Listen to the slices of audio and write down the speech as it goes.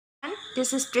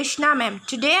This is Trishna ma'am.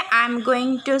 Today I am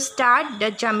going to start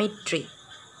the geometry.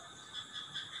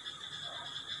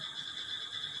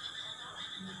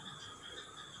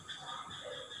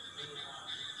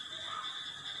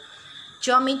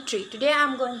 Today I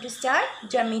am going to start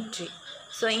geometry.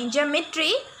 So in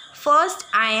geometry, first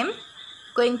I am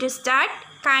going to start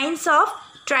kinds of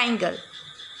triangle.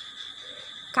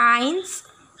 Kinds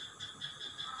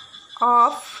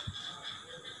of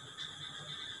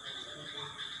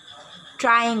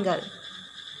triangle.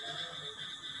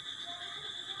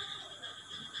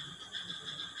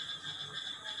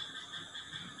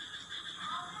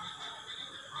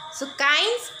 So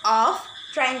kinds of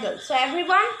triangle. So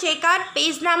everyone take out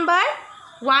page number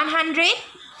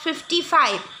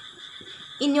 155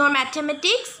 in your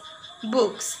mathematics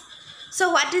books. So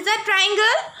what is a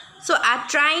triangle? So a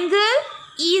triangle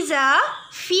is a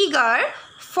figure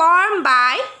formed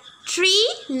by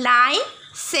 3 line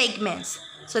segments.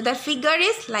 So the figure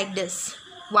is like this: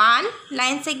 1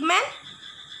 line segment,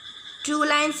 2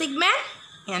 line segment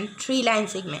and 3 line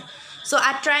segment. So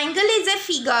a triangle is a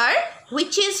figure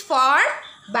which is formed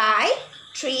by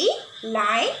 3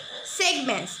 line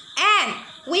segments, and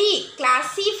we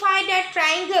classify the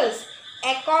triangles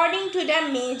according to the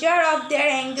measure of their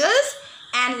angles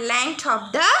and length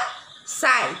of the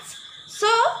sides. So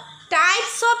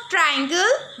types of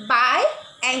triangle by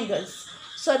angles.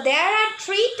 So there are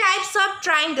 3 types of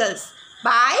triangles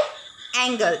by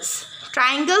angles.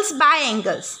 Triangles by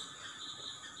angles.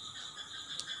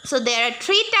 So there are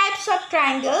 3 types of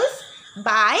triangles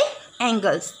by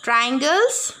angles.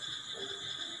 Triangles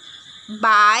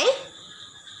by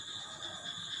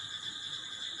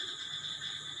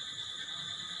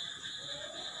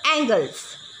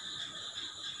angles.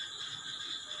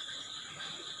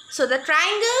 So the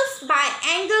triangles by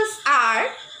angles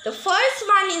are, the first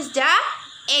one is the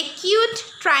acute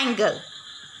triangle.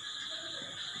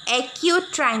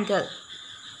 Acute triangle.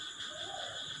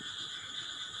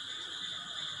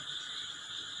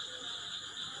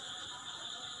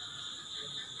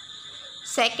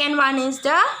 Second one is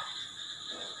the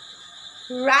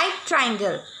right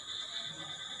triangle.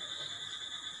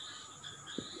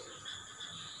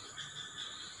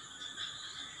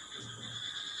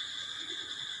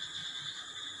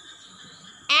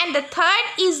 And the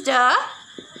third is the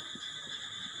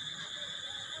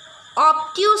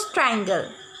obtuse triangle.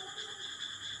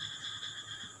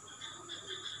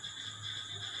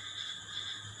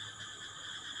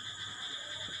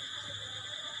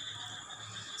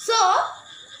 So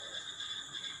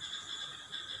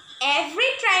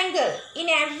in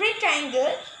every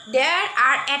triangle there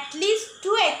are at least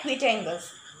 2 acute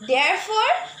angles.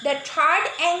 Therefore, the third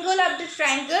angle of the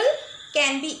triangle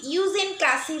can be used in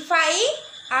classifying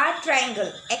a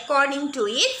triangle according to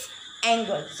its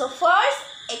angle. So first,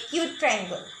 acute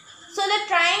triangle. So the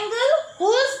triangle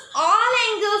whose all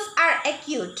angles are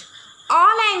acute.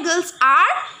 All angles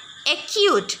are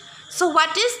acute. So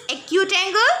what is acute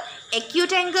angle?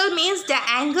 Acute angle means the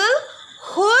angle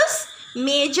whose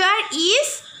measure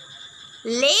is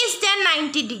less than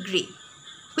 90 degree.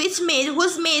 Whose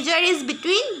measure is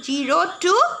between 0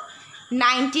 to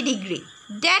 90 degree.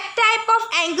 That type of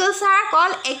angles are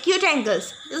called acute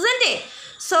angles, isn't it?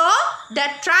 So the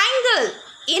triangle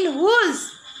in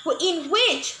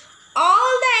which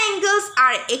all the angles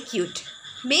are acute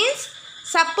means,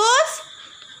 suppose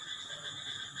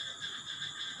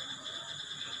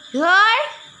here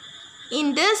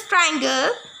in this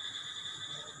triangle,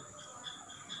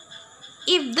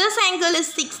 if this angle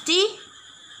is 60,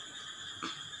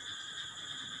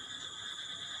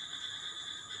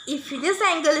 if this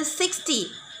angle is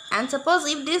 60 and suppose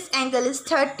if this angle is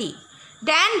 30,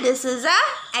 then this is a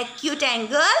acute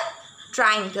angle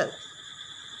triangle.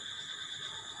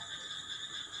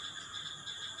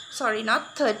 Sorry,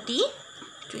 not 30,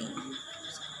 20,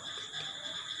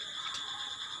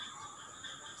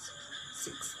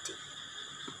 60.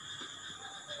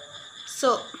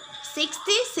 So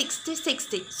 60, 60,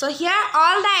 60. So here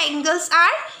all the angles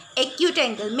are acute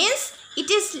angle, means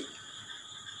it is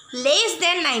less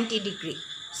than 90 degree.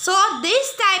 So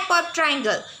this type of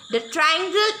triangle, the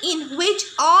triangle in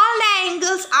which all the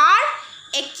angles are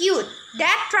acute,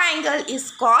 that triangle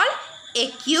is called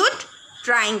acute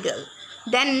triangle.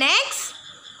 Then next,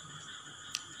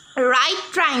 right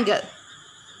triangle.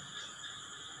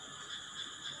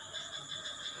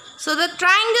 So the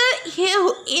triangle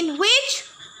here in which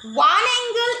one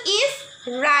angle is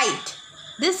right.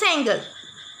 This angle.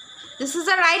 This is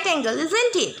a right angle,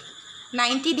 isn't it?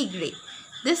 90 degree.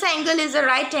 This angle is a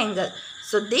right angle.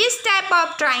 So this type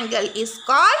of triangle is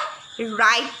called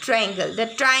right triangle. The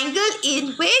triangle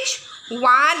in which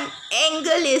one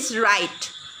angle is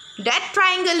right. That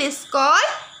triangle is called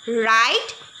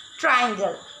right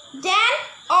triangle. Then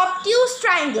obtuse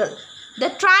triangle. The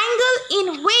triangle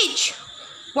in which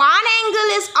one angle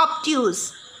is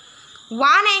obtuse.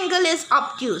 One angle is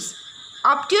obtuse.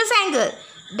 Obtuse angle.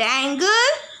 The angle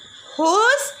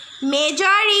whose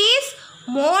measure is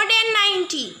more than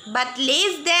 90 but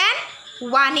less than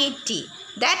 180.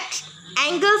 That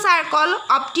angles are called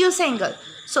obtuse angle.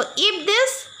 So if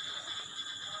this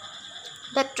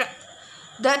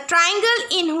the triangle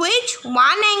in which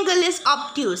one angle is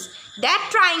obtuse, that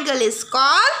triangle is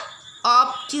called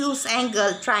obtuse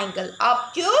angle triangle.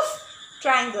 Obtuse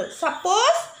triangle.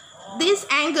 Suppose this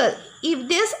angle, if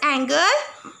this angle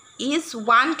is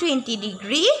 120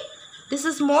 degree, this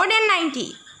is more than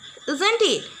 90, isn't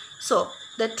it? So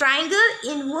the triangle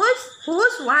in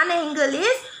whose one angle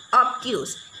is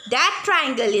obtuse, that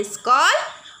triangle is called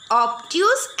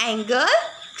obtuse angle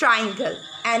triangle.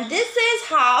 And this is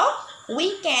how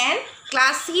we can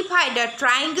classify the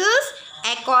triangles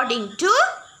according to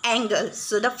angles.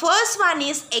 So the first one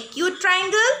is acute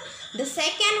triangle, the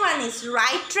second one is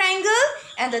right triangle,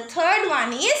 and the third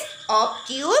one is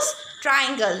obtuse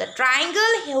triangle. The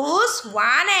triangle whose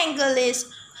one angle is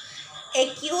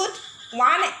acute,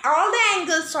 all the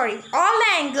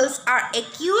angles are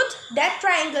acute, that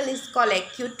triangle is called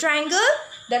acute triangle.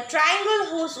 The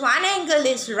triangle whose one angle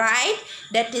is right,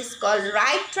 that is called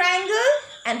right triangle,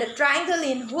 and the triangle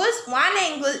in whose one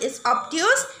angle is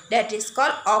obtuse, that is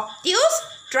called obtuse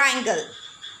triangle.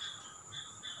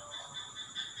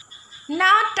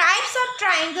 Now types of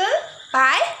triangle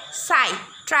by side.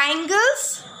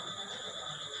 Triangles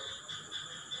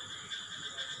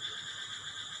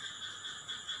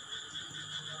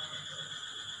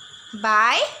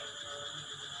by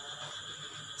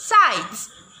sides.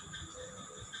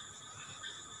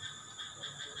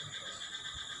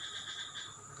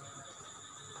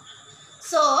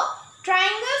 So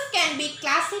triangles can be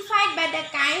classified by the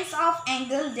kinds of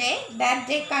angles that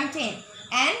they contain,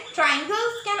 and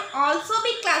triangles can also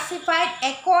be classified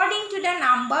according to the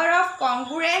number of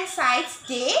congruent sides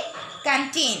they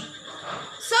contain.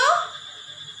 So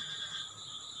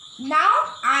now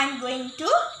I am going to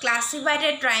classify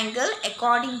the triangle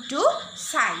according to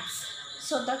sides.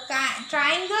 So the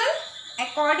triangle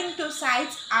according to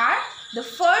sides are, the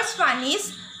first one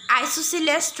is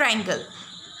isosceles triangle.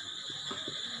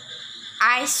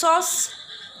 Isosceles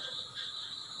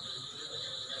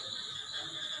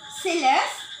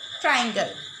triangle.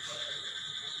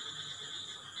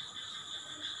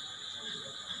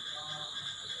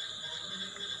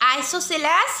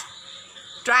 Isosceles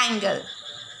triangle.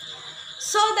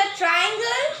 So the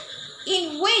triangle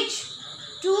in which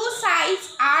two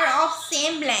sides are of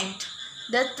same length.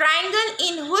 The triangle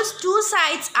in whose two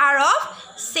sides are of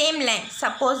same length.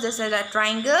 Suppose this is a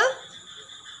triangle,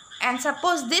 and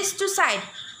suppose this two sides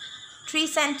 3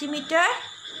 centimeter,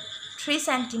 3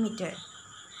 centimeter,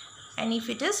 and if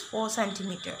it is 4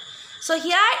 centimeter. So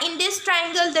here in this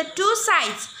triangle, the two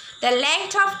sides, the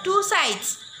length of two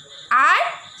sides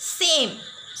are same.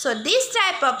 So this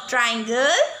type of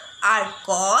triangle are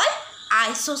called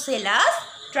isosceles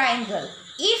triangle.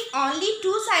 If only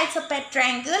two sides of a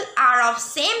triangle are of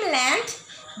same length,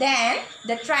 then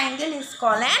the triangle is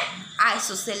called an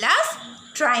isosceles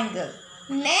triangle.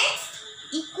 Next,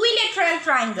 equilateral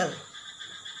triangle.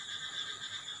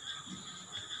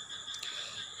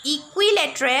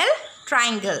 Equilateral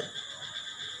triangle.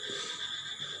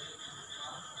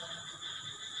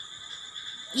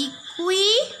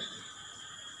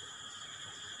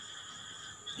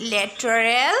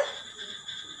 Equilateral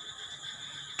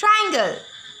triangle.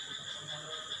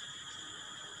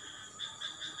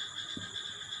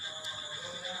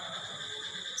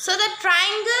 So the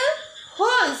triangle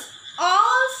whose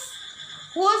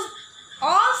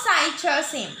all sides are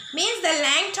same, means the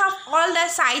length of all the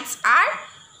sides are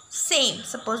same.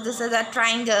 Suppose this is a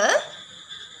triangle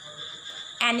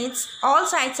and its all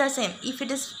sides are same. If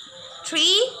it is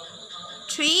 3,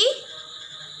 3,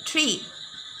 3,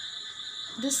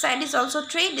 this side is also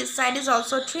 3, this side is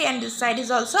also 3, and this side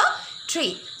is also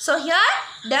 3. So here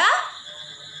the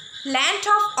length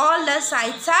of all the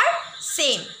sides are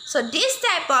same. So this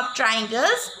type of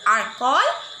triangles are called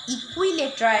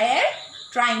equilateral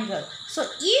triangle. So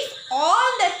if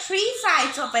all the three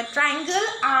sides of a triangle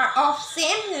are of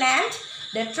same length,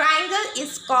 the triangle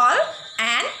is called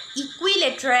an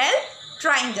equilateral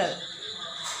triangle.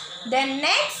 Then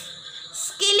next,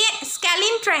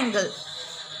 scalene triangle.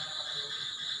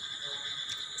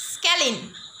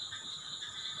 Scalene.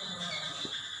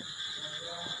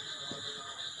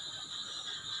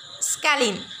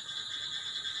 Scalene.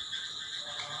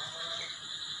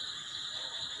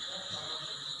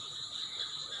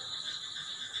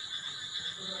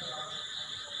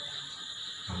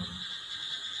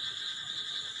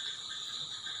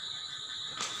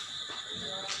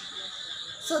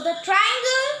 So the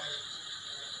triangle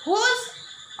whose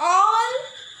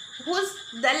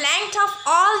the length of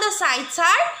all the sides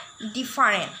are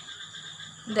different.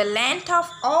 The length of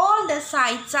all the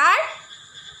sides are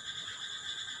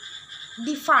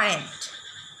different.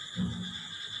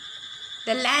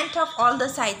 The length of all the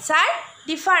sides are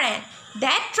different.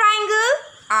 That triangle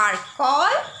are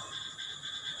called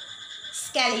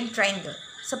scalene triangle.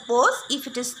 Suppose if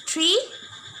it is 3,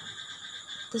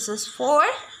 this is 4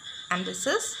 and this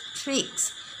is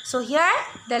 3x. So here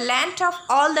the length of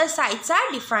all the sides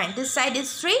are different. This side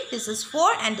is 3, this is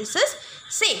 4 and this is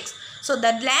 6. So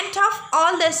the length of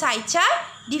all the sides are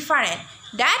different.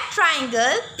 That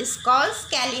triangle is called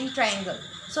scalene triangle.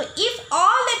 So if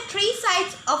all the 3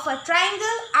 sides of a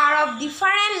triangle are of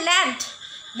different length,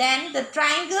 then the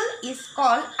triangle is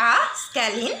called a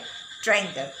scalene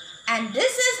triangle. And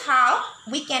this is how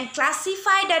we can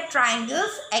classify the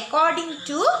triangles according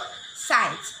to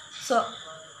sides. So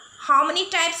how many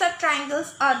types of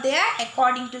triangles are there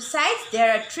according to sides?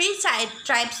 There are 3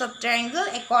 types of triangle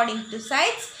according to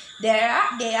sides. They are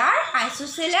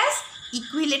isosceles,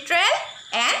 equilateral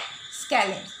and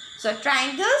scalene. So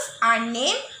triangles are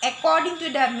named according to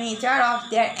the measure of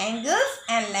their angles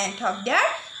and length of their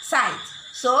sides.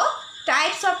 So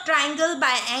types of triangle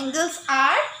by angles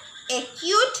are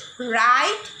acute,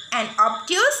 right and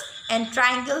obtuse, and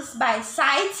triangles by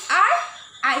sides are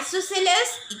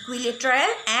isosceles, equilateral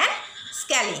and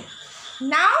scalene.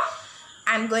 Now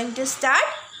I am going to start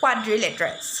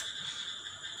quadrilaterals.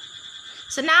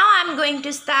 So now I am going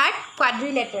to start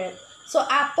quadrilateral. So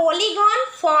a polygon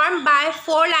formed by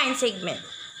 4 line segments.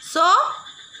 So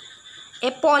a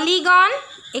polygon,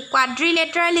 a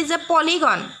quadrilateral is a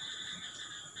polygon.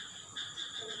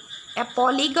 A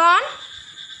polygon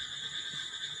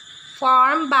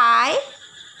formed by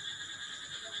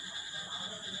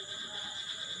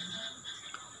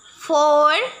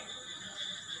 4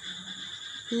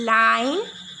 line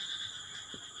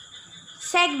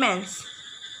segments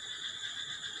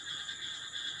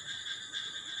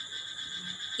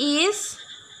is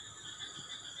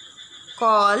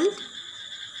called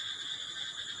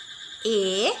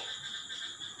a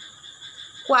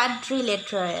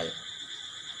quadrilateral.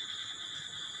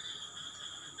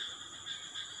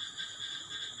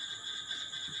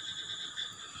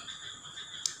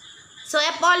 So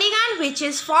a polygon which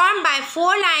is formed by 4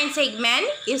 line segment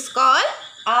is called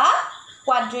a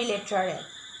quadrilateral.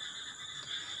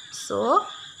 So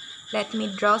let me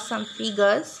draw some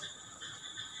figures.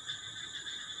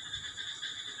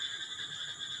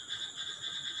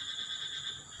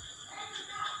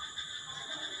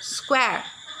 Square.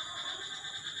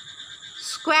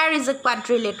 Square is a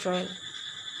quadrilateral.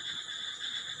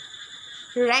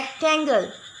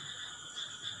 Rectangle.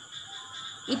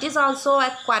 It is also a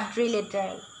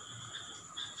quadrilateral.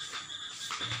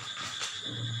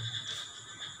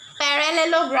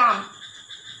 Parallelogram.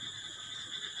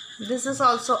 This is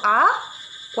also a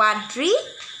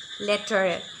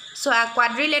quadrilateral. So a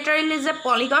quadrilateral is a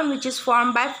polygon which is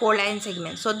formed by 4 line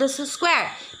segments. So this is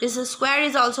square. This is square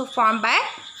is also formed by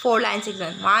 4 line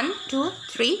segments. 1, 2,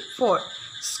 3, 4.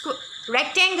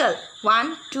 Rectangle.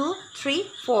 1, 2, 3,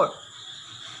 4.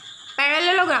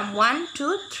 Parallelogram. 1,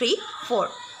 2, 3, 4.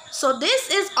 So this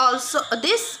is also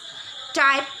this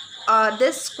type.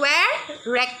 This square,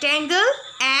 rectangle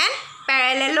and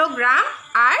parallelogram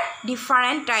are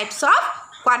different types of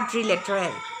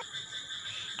quadrilateral.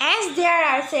 As there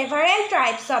are several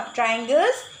types of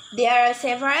triangles, there are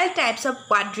several types of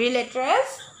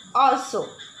quadrilaterals also.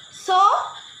 So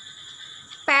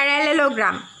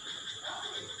parallelogram.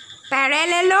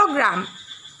 Parallelogram.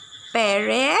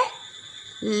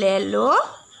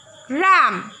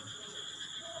 Parallelogram.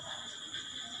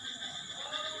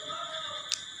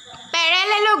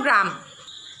 Parallelogram.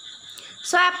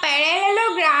 So a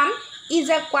parallelogram is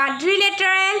a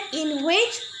quadrilateral in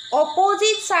which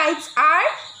opposite sides are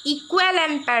equal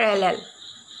and parallel.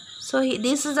 So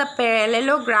this is a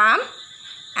parallelogram,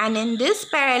 and in this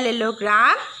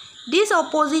parallelogram, this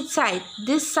opposite side,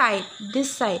 this side,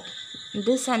 this side,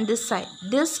 this and this side,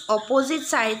 this opposite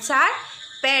sides are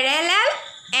parallel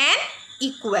and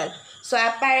equal. So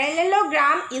a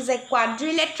parallelogram is a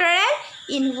quadrilateral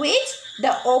in which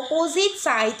the opposite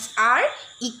sides are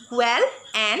equal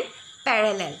and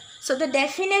parallel. So the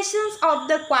definitions of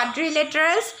the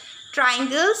quadrilaterals,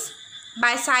 triangles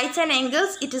by sides and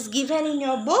angles, it is given in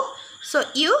your book. So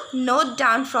you note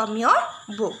down from your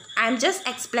book. I am just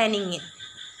explaining it.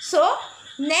 So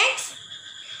next,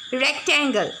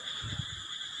 rectangle.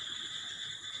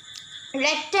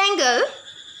 Rectangle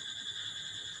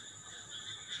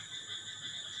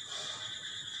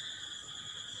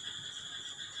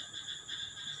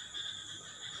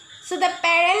the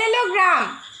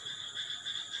parallelogram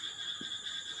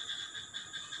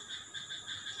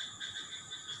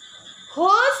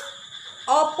whose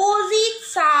opposite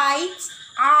sides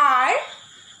are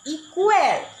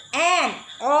equal and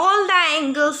all the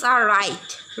angles are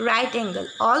right angle.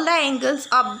 All the angles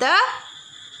of the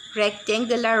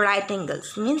rectangle are right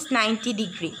angles, means 90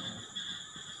 degree.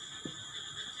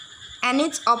 And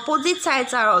its opposite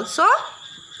sides are also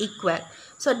equal.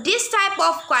 So this type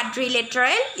of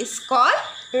quadrilateral is called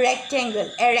rectangle.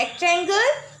 A rectangle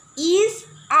is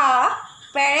a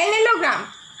parallelogram.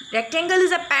 Rectangle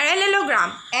is a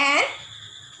parallelogram and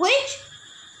which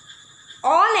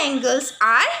all angles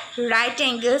are right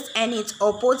angles and its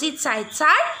opposite sides are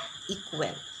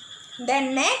equal.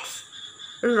 Then next,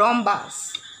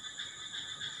 rhombus.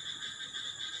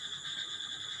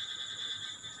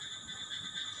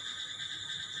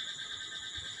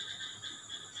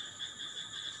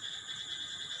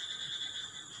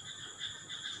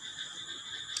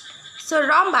 So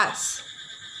rhombus.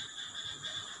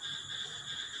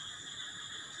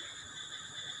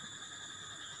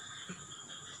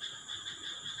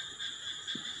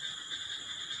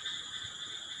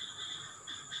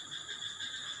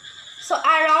 So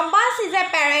a rhombus is a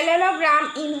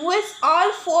parallelogram in which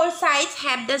all four sides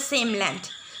have the same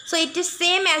length. So it is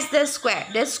same as the square.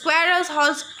 The square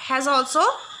has also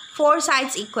four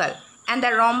sides equal and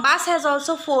the rhombus has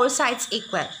also four sides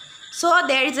equal. So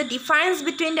there is a difference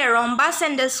between the rhombus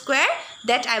and the square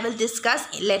that I will discuss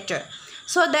later.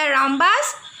 So the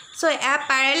rhombus, so a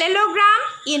parallelogram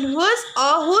in whose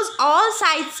all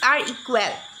sides are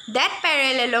equal. That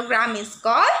parallelogram is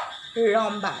called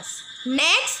rhombus.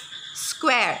 Next,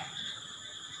 square.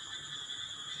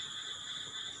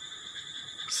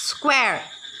 Square.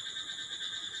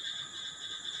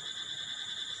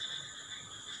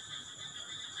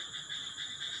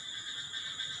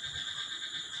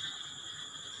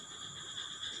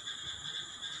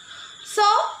 So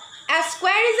a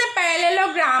square is a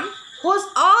parallelogram whose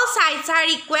all sides are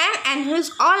equal and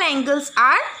whose all angles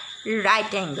are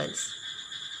right angles.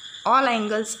 All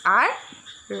angles are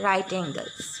right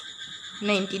angles.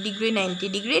 90 degree, 90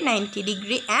 degree, 90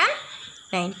 degree and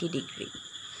 90 degree.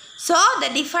 So the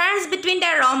difference between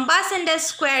the rhombus and the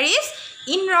square is,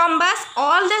 in rhombus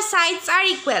all the sides are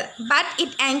equal but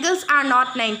its angles are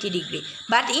not 90 degree.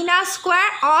 But in a square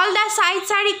all the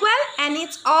sides are equal and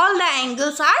all the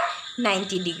angles are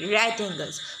 90 degree, right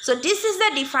angles. So this is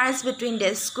the difference between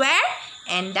the square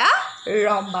and the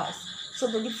rhombus. So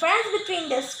the difference between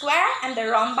the square and the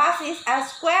rhombus is, a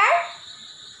square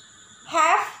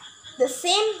have the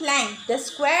same length. A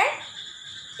square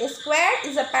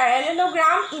is a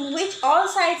parallelogram in which all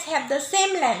sides have the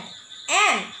same length,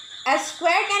 and a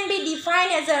square can be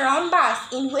defined as a rhombus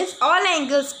in which all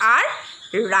angles are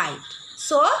right.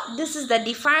 So this is the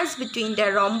difference between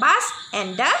the rhombus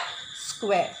and the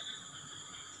square.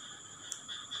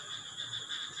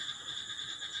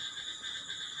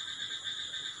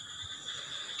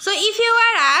 So if you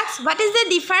are asked what is the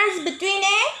difference between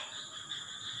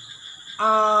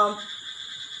a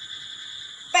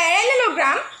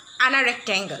parallelogram and a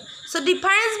rectangle. So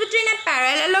difference between a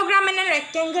parallelogram and a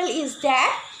rectangle is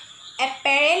that a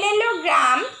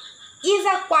parallelogram is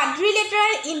a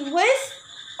quadrilateral in which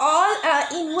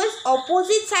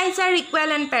opposite sides are equal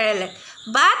and parallel.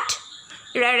 But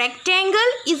a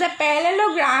rectangle is a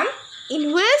parallelogram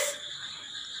in which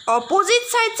opposite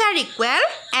sides are equal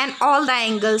and all the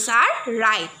angles are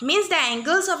right. Means the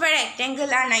angles of a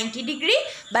rectangle are 90 degree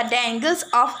but the angles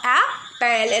of a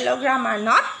parallelogram are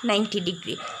not 90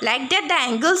 degree. Like that, the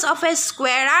angles of a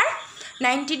square are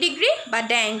 90 degree but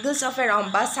the angles of a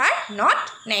rhombus are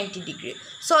not 90 degree.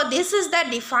 So this is the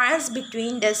difference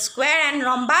between the square and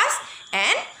rhombus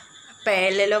and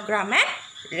parallelogram and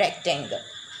rectangle.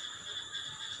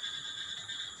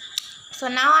 So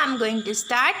now I am going to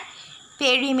start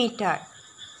perimeter.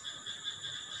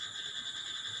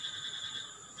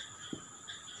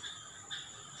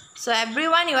 So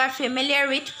everyone, you are familiar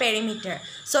with perimeter.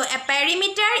 So a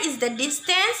perimeter is the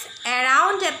distance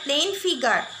around a plane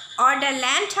figure or the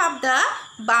length of the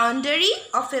boundary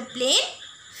of a plane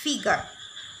figure.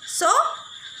 So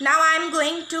now I am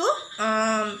going to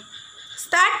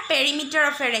start perimeter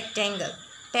of a rectangle.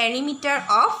 Perimeter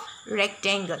of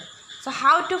rectangle. So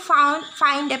how to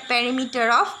find a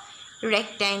perimeter of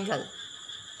rectangle?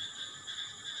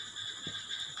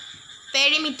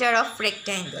 Perimeter of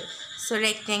rectangle. So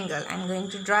rectangle, I am going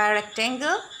to draw a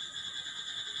rectangle.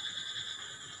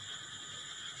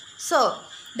 So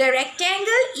the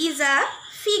rectangle is a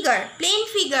figure, plane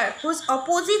figure whose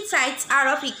opposite sides are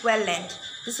of equal length.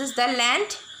 This is the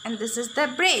length and this is the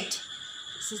breadth.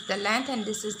 This is the length and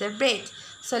this is the breadth.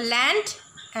 So length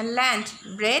and length,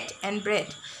 breadth and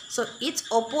breadth. So its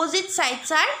opposite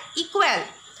sides are equal.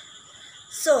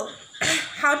 So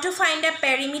how to find a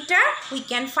perimeter? We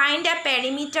can find a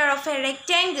perimeter of a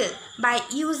rectangle by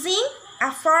using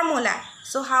a formula.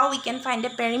 So how we can find a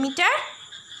perimeter?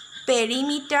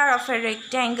 Perimeter of a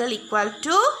rectangle equal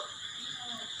to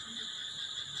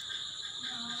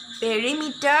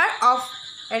perimeter of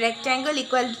a rectangle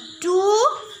equal to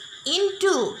 2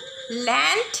 into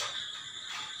length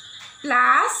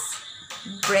plus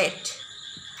breadth.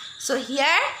 So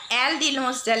here L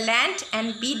denotes the length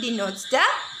and B denotes the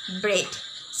breadth.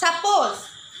 Suppose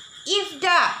if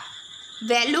the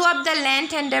value of the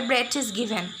length and the breadth is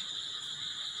given.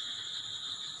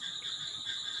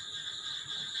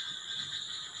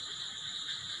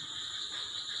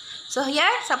 So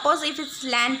here suppose if its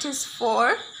length is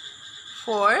 4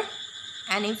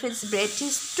 and if its breadth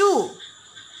is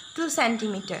 2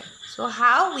 centimeter. So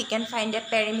how we can find a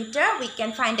perimeter? We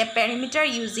can find a perimeter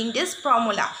using this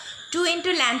formula. 2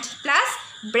 into length plus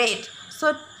breadth.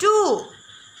 So 2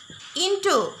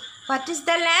 into, what is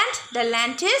the length? The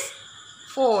length is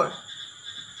 4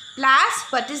 plus,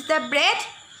 what is the breadth?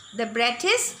 The breadth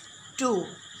is 2.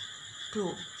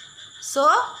 So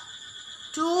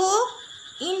 2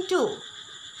 into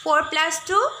 4 plus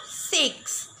 2,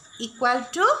 6 equal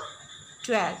to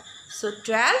 12. So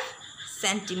 12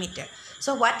 centimeter.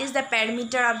 So what is the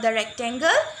perimeter of the rectangle?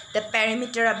 The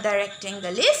perimeter of the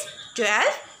rectangle is 12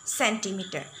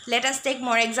 centimeter. Let us take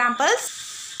more examples.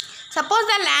 Suppose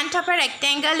the length of a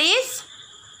rectangle is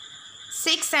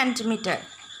 6 centimeter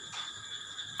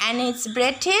and its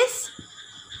breadth is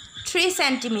 3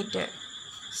 centimeter.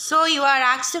 So you are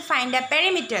asked to find a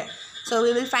perimeter. So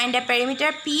we will find a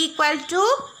perimeter P equal to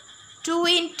 2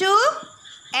 into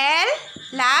L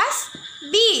plus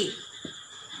B.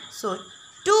 So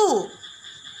 2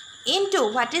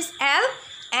 into, what is L?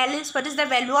 L is, what is the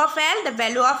value of L? The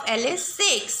value of L is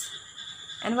 6.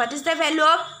 And what is the value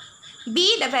of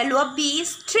B? The value of B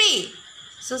is 3.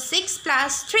 So 6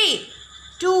 plus 3,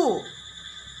 2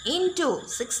 into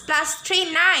 6 plus 3,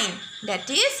 9. That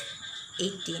is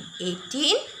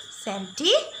 18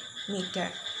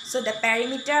 centimeter. So the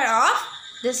perimeter of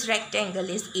this rectangle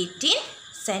is 18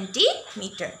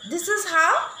 centimeter. This is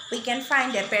how we can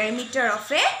find a perimeter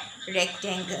of a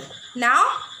rectangle.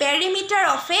 Now perimeter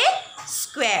of a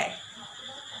square.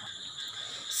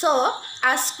 So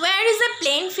a square is a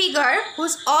plane figure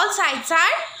whose all sides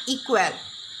are equal.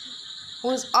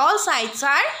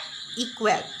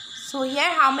 So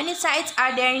here how many sides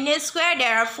are there in a square?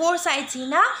 There are 4 sides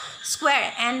in a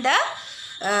square, and the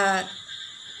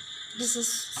this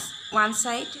is one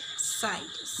side.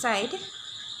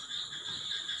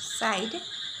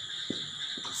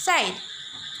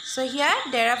 So here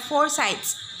there are 4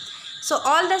 sides. So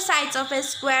all the sides of a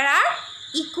square are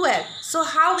equal. So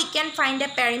how we can find a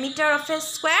perimeter of a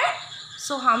square?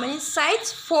 So how many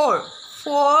sides? 4.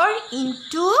 4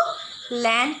 into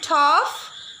length of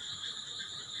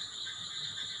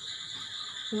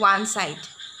one side.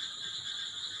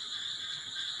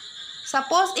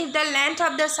 Suppose if the length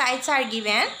of the sides are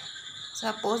given.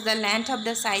 Suppose the length of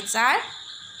the sides are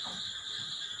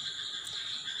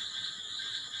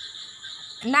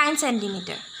 9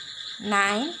 centimeter.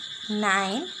 9.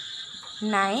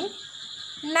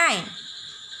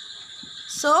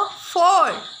 So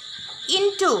 4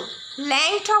 into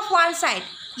length of one side.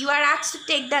 You are asked to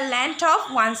take the length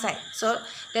of one side. So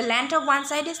the length of one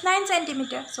side is 9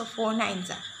 centimeter. So 4 nines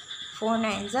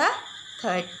are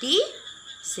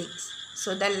 36.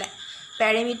 So the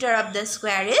perimeter of the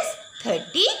square is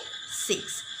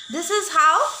 36. This is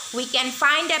how we can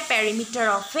find a perimeter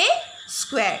of a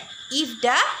square if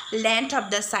the length of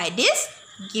the side is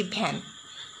given.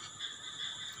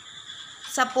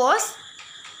 Suppose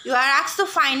you are asked to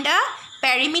find a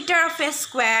perimeter of a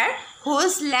square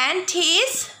whose length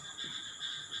is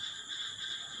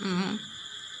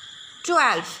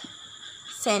 12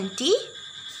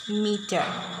 centimeter.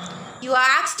 You are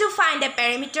asked to find a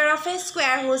perimeter of a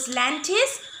square whose length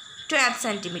is 12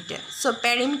 centimeter. So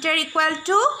perimeter equal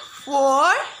to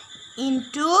 4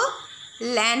 into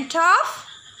length of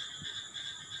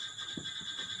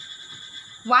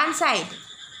one side.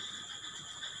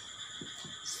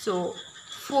 So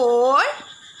 4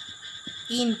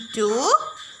 into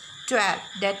 12,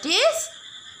 that is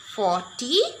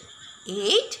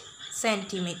 48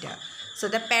 centimeter. So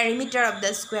the perimeter of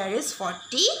the square is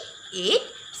 48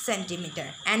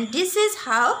 centimeter. And this is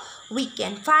how we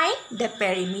can find the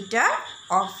perimeter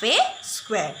of a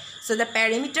square. So the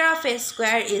perimeter of a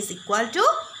square is equal to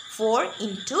 4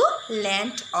 into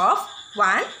length of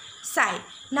one side.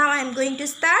 Now I am going to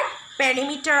start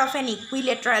perimeter of an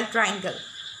equilateral triangle.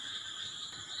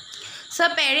 So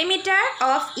perimeter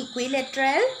of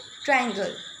equilateral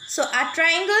triangle. So a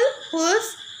triangle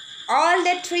whose all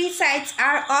the three sides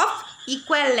are of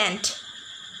equal length.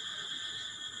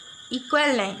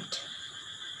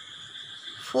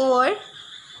 4,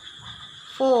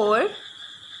 4,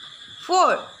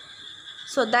 4.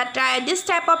 So this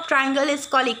type of triangle is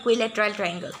called equilateral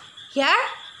triangle. Here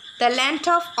the length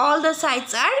of all the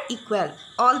sides are equal.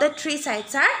 All the three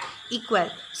sides are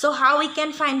equal. So how we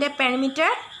can find the perimeter?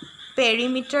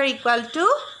 Perimeter equal to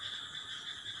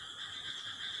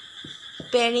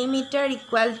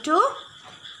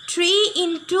 3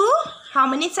 into how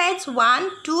many sides?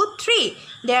 1, 2, 3.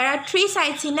 There are 3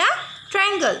 sides in a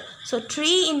triangle. So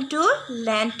 3 into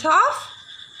length of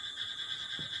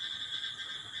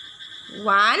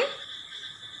one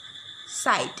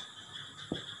side.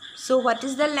 So what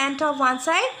is the length of one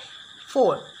side?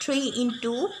 4. 3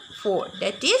 into 4,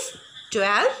 that is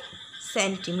 12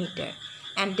 centimeter.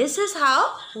 And this is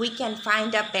how we can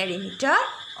find the perimeter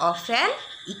of an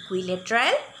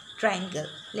equilateral triangle.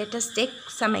 Let us take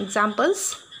some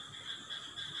examples.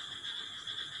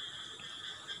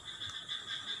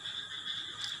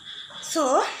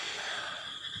 So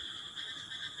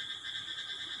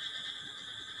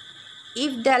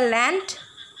if the length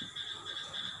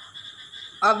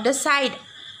of the side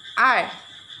are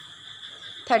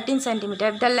 13 centimeter,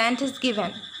 if the length is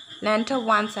given, length of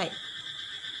one side,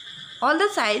 all the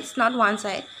sides, not one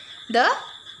side,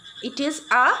 it is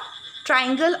a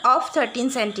triangle of 13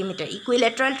 centimeter,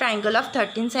 equilateral triangle of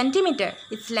 13 centimeter.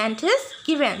 Its length is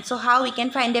given. So how we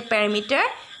can find a perimeter?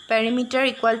 Perimeter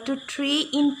equal to 3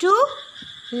 into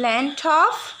length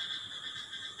of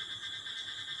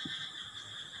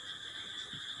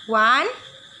one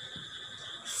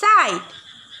side.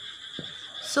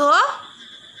 So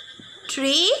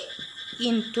 3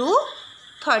 into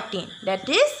 13, that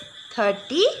is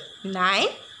 39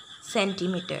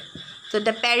 centimeter. So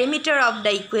the perimeter of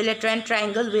the equilateral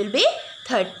triangle will be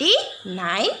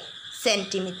 39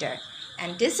 centimeter.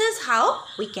 And this is how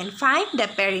we can find the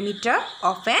perimeter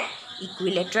of an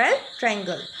equilateral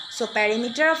triangle. So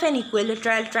perimeter of an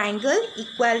equilateral triangle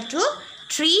equal to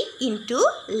 3 into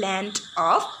length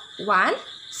of one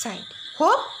side.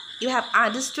 Hope you have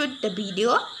understood the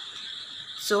video.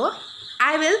 So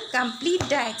I will complete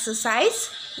the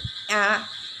exercise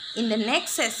in the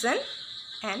next session,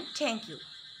 and thank you.